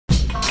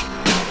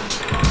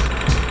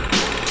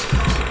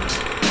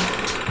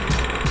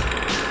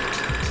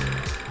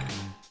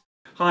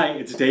Hi,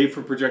 it's Dave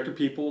from Projector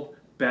People,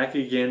 back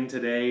again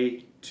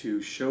today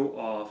to show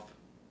off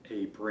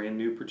a brand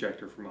new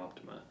projector from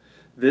Optima.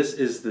 This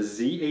is the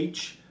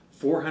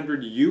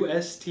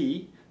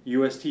ZH400UST.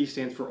 UST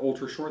stands for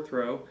Ultra Short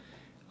Throw.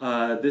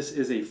 This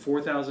is a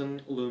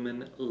 4,000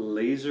 lumen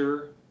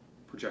laser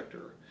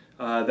projector.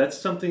 That's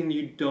something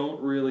you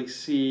don't really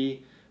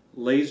see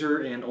laser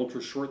and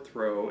ultra short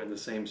throw in the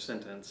same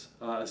sentence,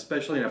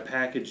 especially in a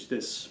package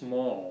this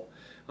small.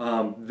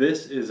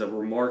 This is a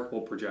remarkable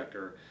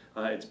projector.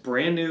 It's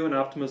brand new in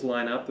Optima's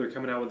lineup. They're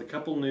coming out with a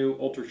couple new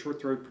ultra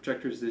short throw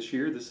projectors this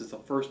year. This is the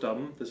first of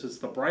them. This is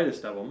the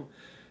brightest of them.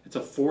 It's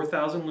a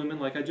 4,000 lumen,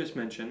 like I just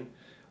mentioned.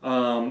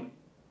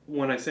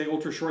 When I say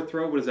ultra short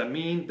throw, what does that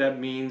mean? That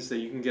means that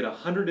you can get a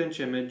 100-inch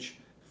image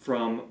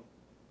from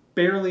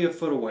barely a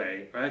foot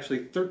away, or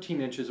actually 13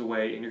 inches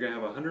away, and you're going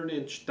to have a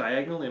 100-inch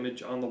diagonal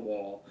image on the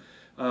wall.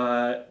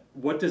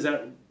 What does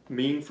that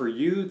mean for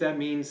you? That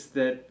means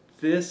that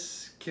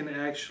this can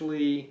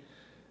actually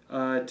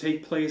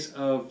take place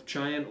of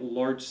giant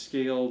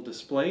large-scale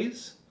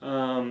displays.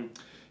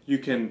 You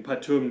can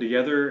put two of them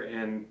together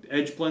and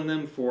edge blend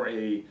them for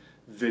a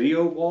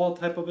video wall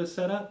type of a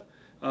setup.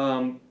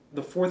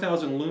 The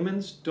 4,000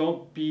 lumens,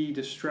 don't be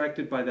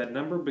distracted by that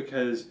number,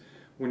 because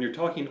when you're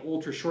talking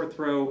ultra short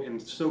throw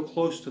and so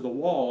close to the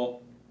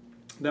wall,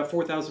 that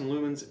 4,000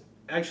 lumens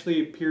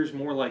actually appears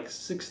more like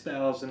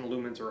 6,000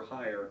 lumens or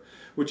higher,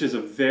 which is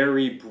a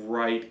very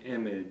bright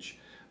image.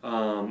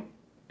 And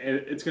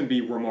it's going to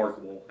be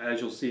remarkable, as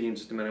you'll see in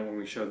just a minute when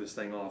we show this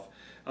thing off.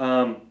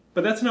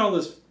 But that's not all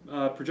this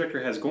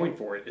projector has going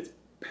for it. It's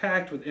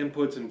packed with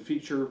inputs and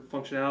feature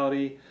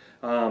functionality.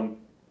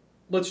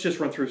 Let's just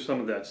run through some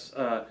of this.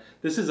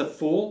 This is a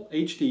full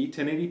HD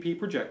 1080p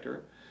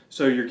projector,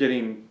 so you're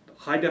getting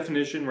high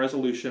definition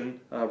resolution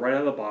right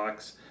out of the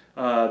box.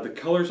 The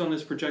colors on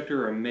this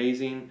projector are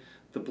amazing.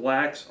 The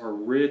blacks are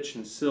rich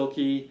and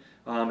silky.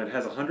 It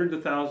has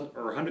 100,000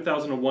 or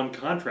 100,000 to 1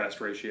 contrast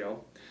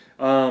ratio.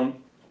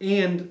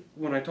 And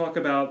when I talk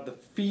about the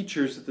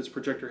features that this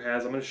projector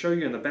has, I'm going to show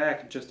you in the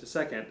back in just a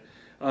second.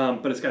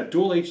 But it's got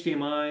dual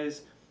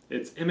HDMIs.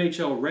 It's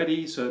MHL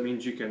ready, so it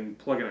means you can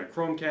plug in a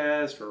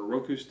Chromecast or a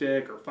Roku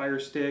stick or Fire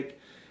Stick.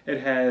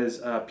 It has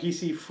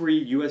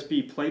PC-free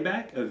USB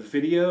playback of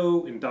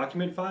video and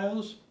document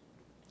files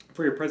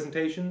for your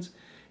presentations.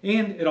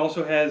 And it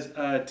also has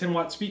a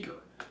 10-watt speaker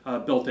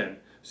built in.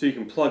 So you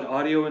can plug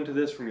audio into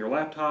this from your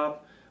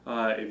laptop.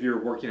 If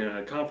you're working in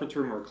a conference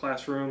room or a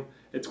classroom,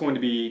 it's going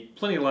to be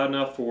plenty loud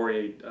enough for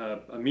a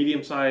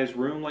medium-sized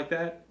room like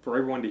that for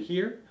everyone to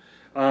hear.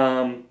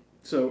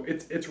 So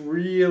it's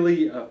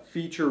really a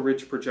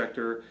feature-rich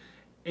projector,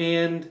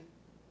 and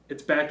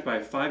it's backed by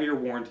a 5-year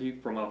warranty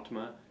from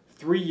Optima,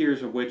 3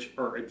 years of which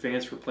are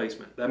advanced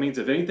replacement. That means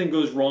if anything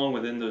goes wrong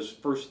within those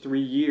first 3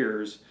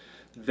 years,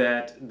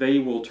 that they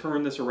will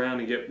turn this around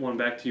and get one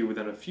back to you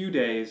within a few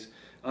days.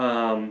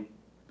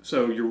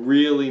 So you're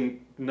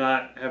really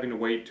not having to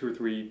wait 2 or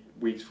 3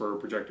 weeks for a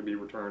projector to be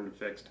returned and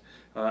fixed.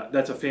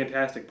 That's a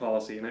fantastic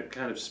policy, and it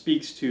kind of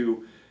speaks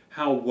to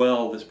how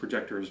well this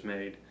projector is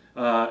made.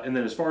 And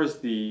then as far as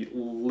the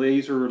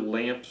laser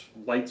lamps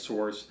light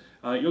source,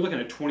 you're looking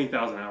at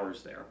 20,000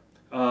 hours there.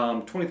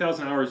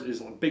 20,000 hours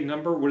is a big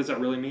number. What does that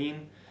really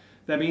mean?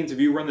 That means if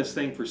you run this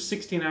thing for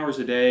 16 hours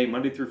a day,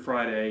 Monday through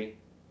Friday,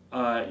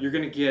 you're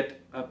going to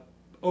get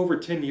over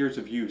 10 years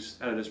of use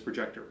out of this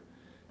projector.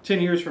 10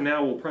 years from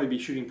now, we'll probably be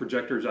shooting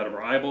projectors out of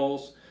our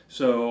eyeballs,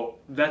 so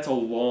that's a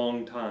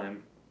long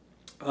time.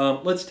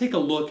 Let's take a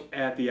look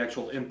at the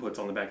actual inputs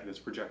on the back of this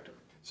projector.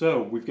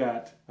 So we've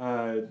got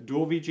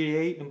dual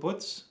VGA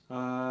inputs.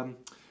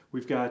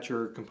 We've got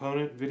your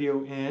component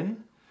video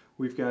in.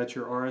 We've got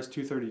your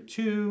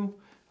RS-232.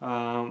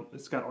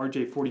 It's got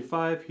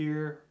RJ45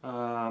 here.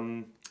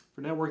 For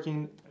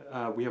networking,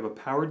 we have a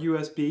powered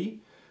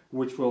USB,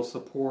 which will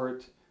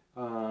support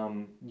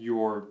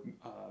your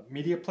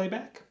media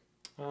playback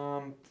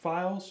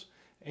files,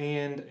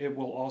 and it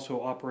will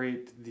also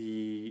operate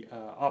the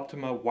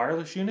Optima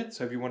wireless unit.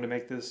 So if you want to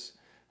make this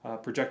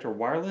projector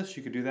wireless,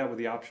 you could do that with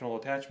the optional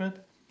attachment.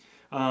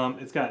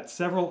 It's got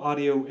several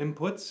audio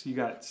inputs. You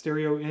got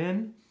stereo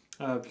in,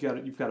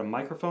 you've got a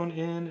microphone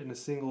in and a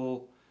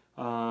single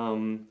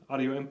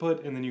audio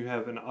input, and then you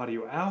have an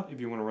audio out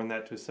if you want to run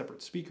that to a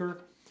separate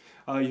speaker.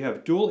 You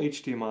have dual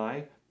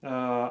HDMI.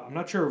 I'm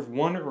not sure if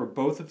one or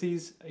both of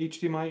these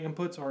HDMI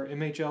inputs are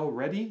MHL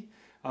ready,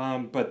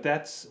 but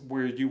that's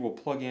where you will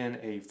plug in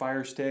a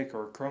Fire Stick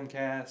or a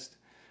Chromecast,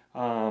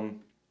 so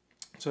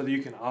that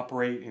you can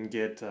operate and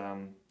get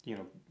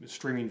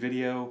streaming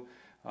video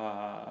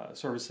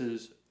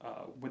services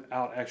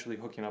without actually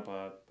hooking up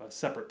a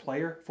separate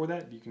player for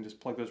that. You can just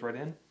plug those right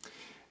in.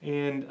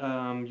 And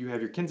you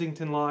have your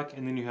Kensington lock,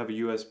 and then you have a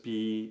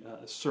USB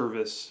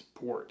service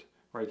port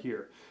right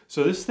here.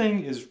 So this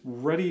thing is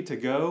ready to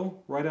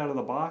go right out of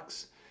the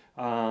box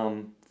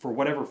for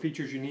whatever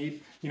features you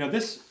need. You know,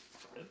 this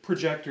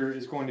projector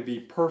is going to be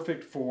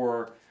perfect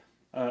for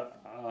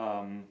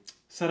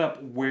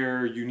setup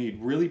where you need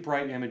really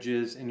bright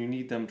images and you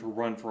need them to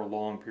run for a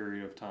long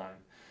period of time.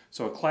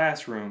 So a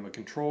classroom, a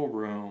control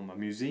room, a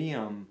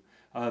museum,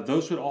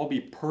 Those would all be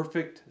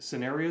perfect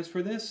scenarios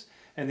for this.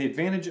 And the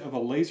advantage of a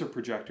laser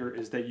projector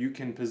is that you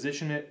can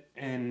position it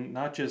in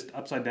not just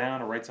upside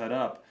down or right side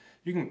up.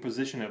 You can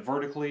position it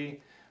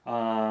vertically,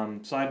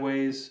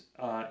 sideways,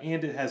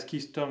 and it has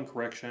keystone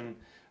correction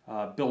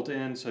built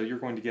in, so you're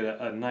going to get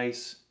a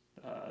nice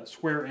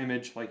square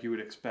image like you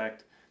would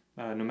expect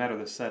no matter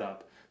the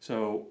setup.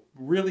 So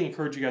really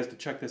encourage you guys to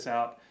check this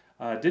out.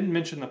 Didn't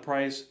mention the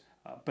price,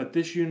 but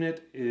this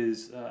unit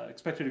is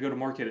expected to go to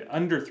market at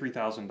under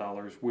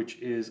 $3,000, which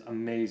is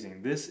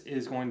amazing. This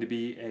is going to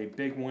be a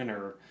big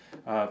winner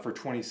for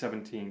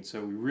 2017.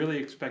 So we really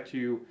expect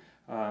you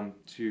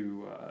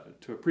to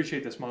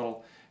appreciate this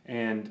model.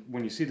 And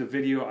when you see the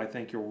video, I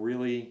think you'll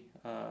really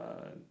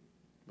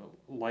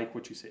like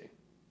what you see.